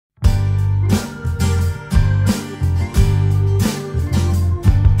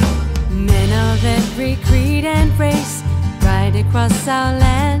across our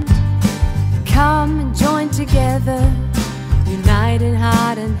land. Come and join together, united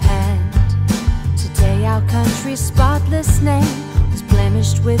heart and hand. Today our country's spotless name is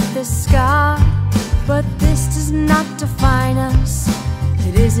blemished with the scar, but this does not define us,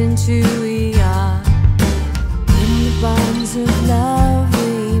 it isn't who we are. In the bonds of love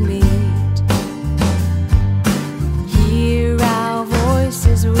we meet, hear our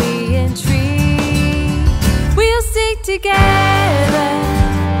voices we entreat. We'll stick together,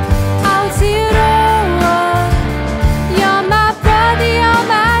 I'll see it over. You're my brother, you're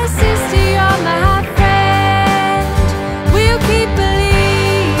my sister, you're my friend. We'll keep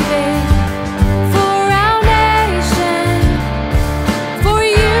believing for our nation, for a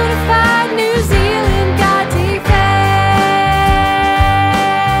unified New Zealand, God defend.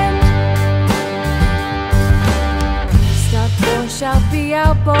 Peace our force shall be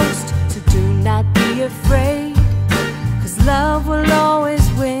our boast, so do not be afraid, 'cause love will always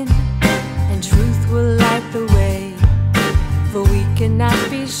win and truth will light the way. For we cannot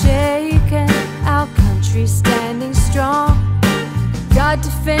be shaken, our country's standing strong. God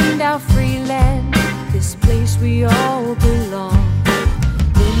defend our free land, this place we all belong.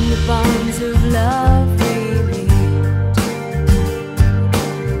 In the bonds of love we meet,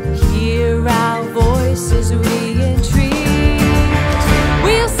 hear our voices we entreat.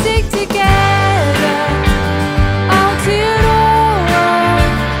 We'll stick together, I'll do it all.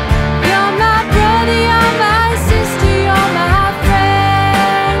 You're my brother, you're my sister, you're my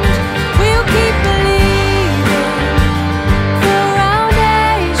friend. We'll keep believing for our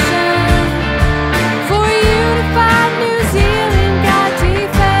nation, for a unified New Zealand, God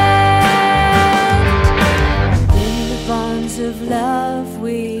defend. In the bonds of love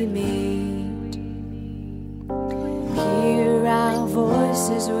we meet, hear our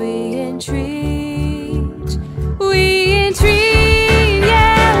voices we entreat. We entreat,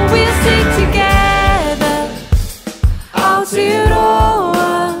 yeah, we'll stick together, I'll do it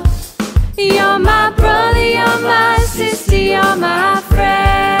over. You're my brother, you're my sister, you're my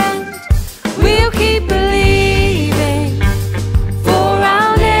friend.